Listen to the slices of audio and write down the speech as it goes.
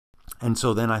And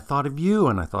so then I thought of you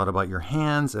and I thought about your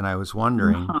hands and I was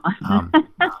wondering,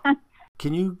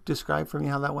 can you describe for me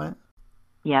how that went?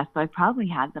 Yes, I probably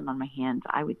had them on my hands,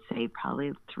 I would say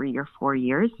probably 3 or 4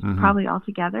 years, Mm-hmm. probably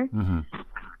altogether. Mm-hmm.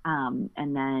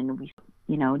 And then we,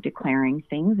 declaring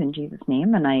things in Jesus'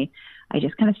 name. And I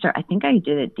just kind of I think I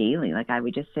did it daily. Like I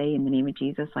would just say, in the name of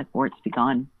Jesus, like, warts be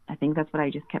gone. I think that's what I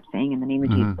just kept saying. In the name of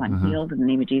Jesus, I'm healed. In the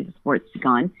name of Jesus, warts be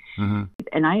gone. Mm-hmm.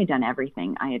 And I had done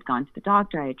everything. I had gone to the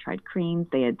doctor. I had tried creams.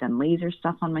 They had done laser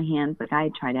stuff on my hands. Like I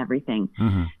had tried everything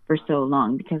for so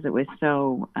long because it was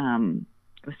so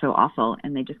awful.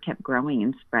 And they just kept growing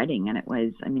and spreading. And it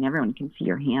was, everyone can see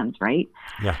your hands, right?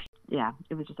 Yeah. Yeah,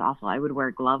 it was just awful. I would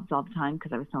wear gloves all the time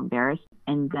because I was so embarrassed.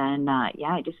 And then,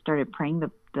 I just started praying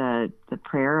the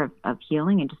prayer of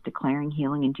healing and just declaring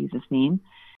healing in Jesus' name.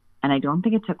 And I don't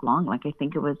think it took long. Like, I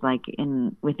think it was like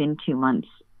within 2 months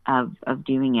of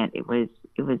doing it, it was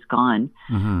gone.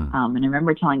 And I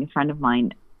remember telling a friend of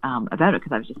mine about it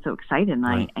because I was just so excited. And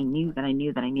right. I knew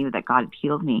that God had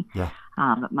healed me. Yeah.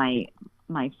 My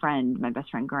best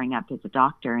friend growing up is a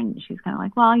doctor, and she was kind of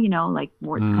like, well, like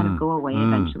warts kind of go away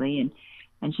eventually,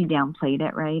 and she downplayed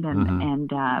it, right?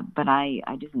 But I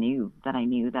just knew that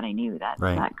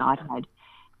right. that God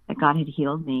had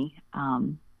healed me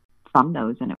from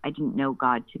those, and I didn't know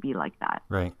God to be like that.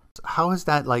 Right. How is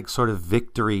that like sort of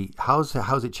victory? How's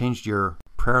it changed your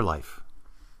prayer life?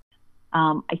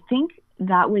 I think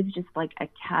that was just like a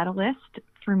catalyst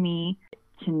for me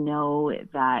to know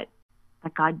that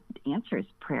God answers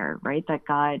prayer, right? That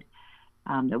God,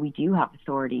 that we do have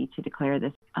authority to declare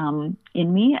this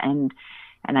in me. And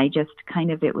I just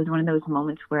it was one of those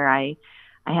moments where I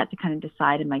had to kind of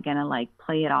decide, am I going to like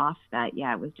play it off that,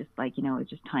 it was just like, it was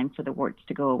just time for the warts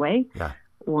to go away? Yeah.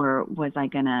 Or was I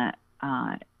going to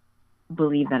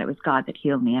believe that it was God that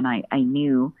healed me? And I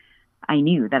knew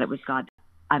that it was God.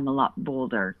 I'm a lot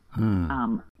bolder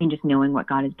in just knowing what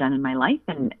God has done in my life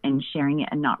and sharing it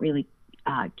and not really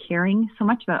caring so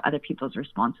much about other people's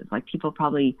responses. Like people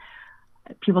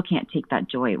can't take that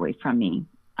joy away from me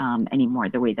anymore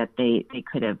the way that they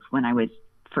could have when I was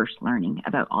first learning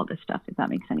about all this stuff, if that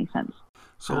makes any sense.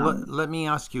 So let me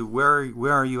ask you,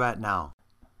 where are you at now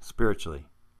spiritually?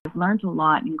 I've learned a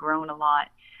lot and grown a lot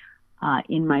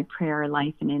in my prayer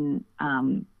life and in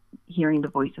hearing the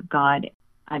voice of God.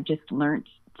 I've just learned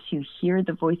to hear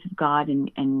the voice of God and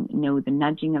know the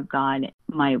nudging of God.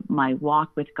 My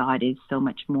walk with God is so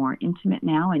much more intimate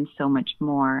now and so much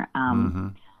more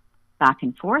back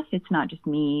and forth. It's not just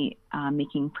me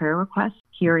making prayer requests,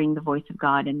 hearing the voice of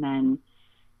God, and then,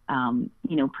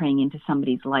 praying into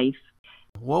somebody's life.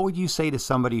 What would you say to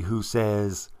somebody who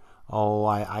says, oh,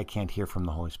 I can't hear from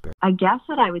the Holy Spirit? I guess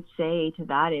what I would say to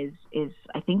that is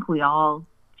I think we all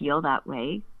feel that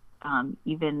way.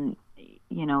 Even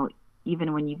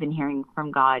when you've been hearing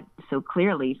from God so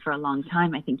clearly for a long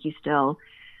time, I think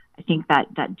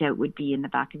that doubt would be in the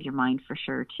back of your mind for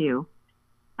sure too.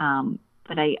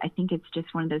 But I think it's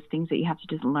just one of those things that you have to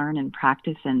just learn and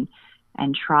practice and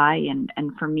try. And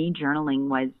for me, journaling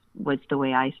was the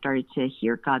way I started to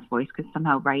hear God's voice, because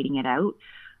somehow writing it out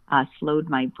slowed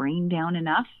my brain down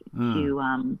enough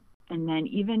to, and then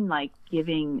even like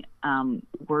giving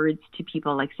words to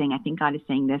people, like saying, I think God is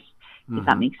saying this, if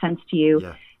that makes sense to you.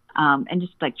 Yeah. And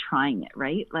just like trying it,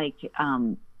 right? Like,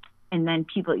 and then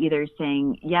people either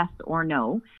saying yes or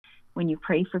no. When you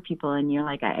pray for people and you're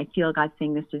like, I feel God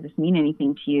saying this, does this mean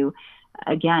anything to you?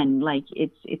 Again, like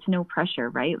it's no pressure,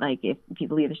 right? Like if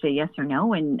people either say yes or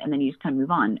no, and then you just kind of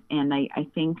move on. And I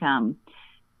think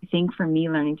for me,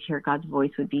 learning to hear God's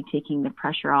voice would be taking the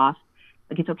pressure off.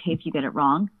 Like, it's okay if you get it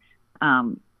wrong.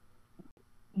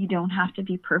 You don't have to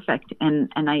be perfect. And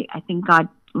I think God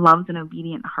loves an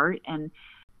obedient heart. And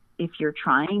if you're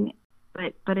trying,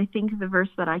 but I think the verse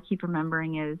that I keep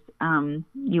remembering is,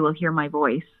 you will hear my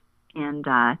voice. And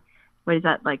what is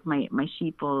that? Like my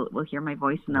sheep will hear my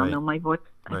voice and they'll know my voice.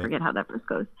 I forget how that verse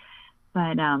goes.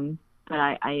 But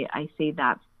I say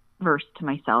that verse to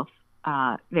myself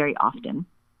very often.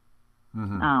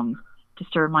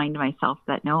 Just to remind myself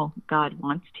that no, God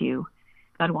wants to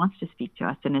speak to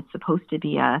us, and it's supposed to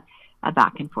be a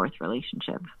back and forth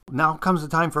relationship. Now comes the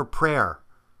time for prayer.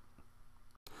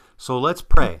 So let's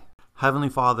pray. Heavenly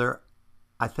Father,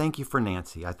 I thank you for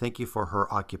Nancy. I thank you for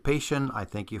her occupation. I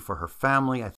thank you for her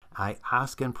family. I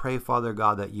ask and pray, Father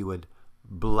God, that you would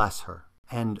bless her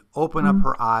and open up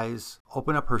her eyes,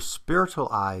 open up her spiritual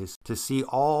eyes to see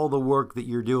all the work that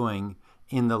you're doing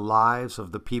in the lives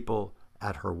of the people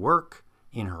at her work,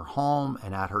 in her home,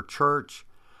 and at her church.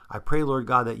 I pray, Lord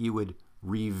God, that you would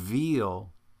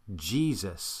reveal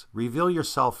Jesus, reveal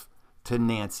yourself to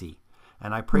Nancy,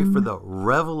 And I pray for the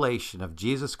revelation of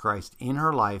Jesus Christ in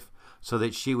her life so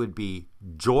that she would be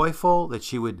joyful, that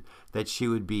she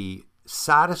would be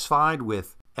satisfied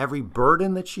with every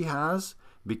burden that she has,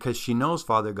 because she knows,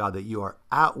 Father God, that you are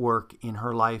at work in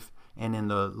her life and in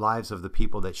the lives of the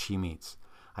people that she meets.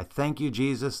 I thank you,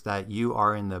 Jesus, that you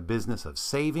are in the business of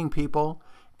saving people,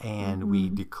 and we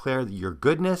declare your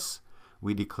goodness.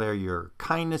 We declare your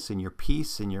kindness and your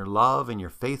peace and your love and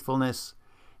your faithfulness,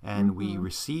 and we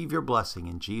receive your blessing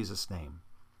in Jesus' name.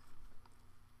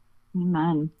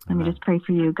 Amen. Let me just pray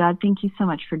for you. God, thank you so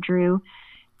much for Drew.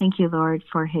 Thank you, Lord,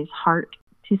 for his heart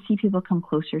to see people come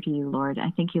closer to you, Lord.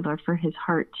 I thank you, Lord, for his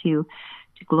heart to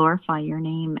glorify your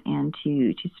name and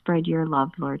to spread your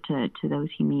love, Lord, to those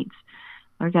he meets.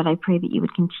 Lord God, I pray that you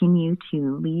would continue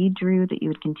to lead Drew, that you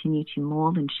would continue to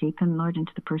mold and shape him, Lord,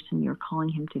 into the person you're calling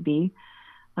him to be.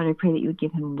 Lord, I pray that you would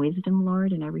give him wisdom,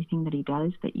 Lord, in everything that he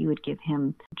does, that you would give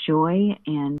him joy,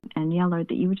 and yeah, Lord,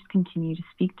 that you would just continue to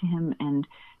speak to him and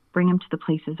bring him to the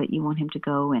places that you want him to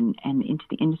go and into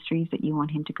the industries that you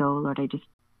want him to go. Lord, I just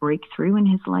break through in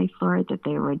his life, Lord, that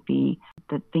there would be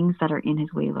the things that are in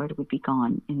his way, Lord, would be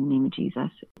gone in the name of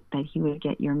Jesus, that he would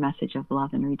get your message of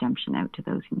love and redemption out to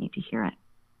those who need to hear it.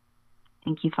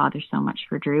 Thank you, Father, so much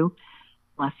for Drew.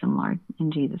 Bless him, Lord.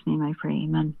 In Jesus' name I pray.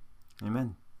 Amen.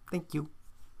 Amen. Thank you.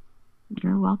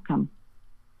 You're welcome.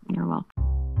 You're welcome.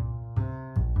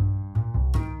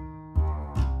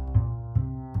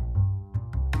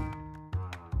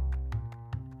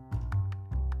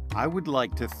 I would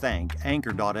like to thank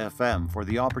Anchor.fm for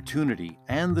the opportunity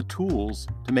and the tools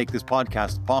to make this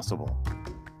podcast possible.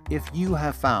 If you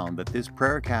have found that this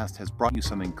Prayercast has brought you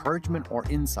some encouragement or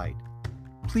insight,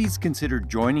 please consider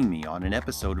joining me on an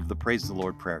episode of the Praise the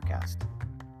Lord Prayercast.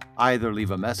 Either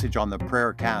leave a message on the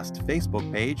Prayercast Facebook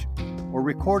page or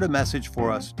record a message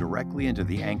for us directly into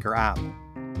the Anchor app.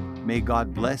 May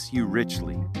God bless you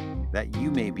richly, that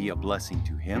you may be a blessing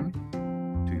to Him,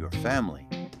 to your family,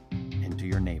 and to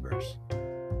your neighbors.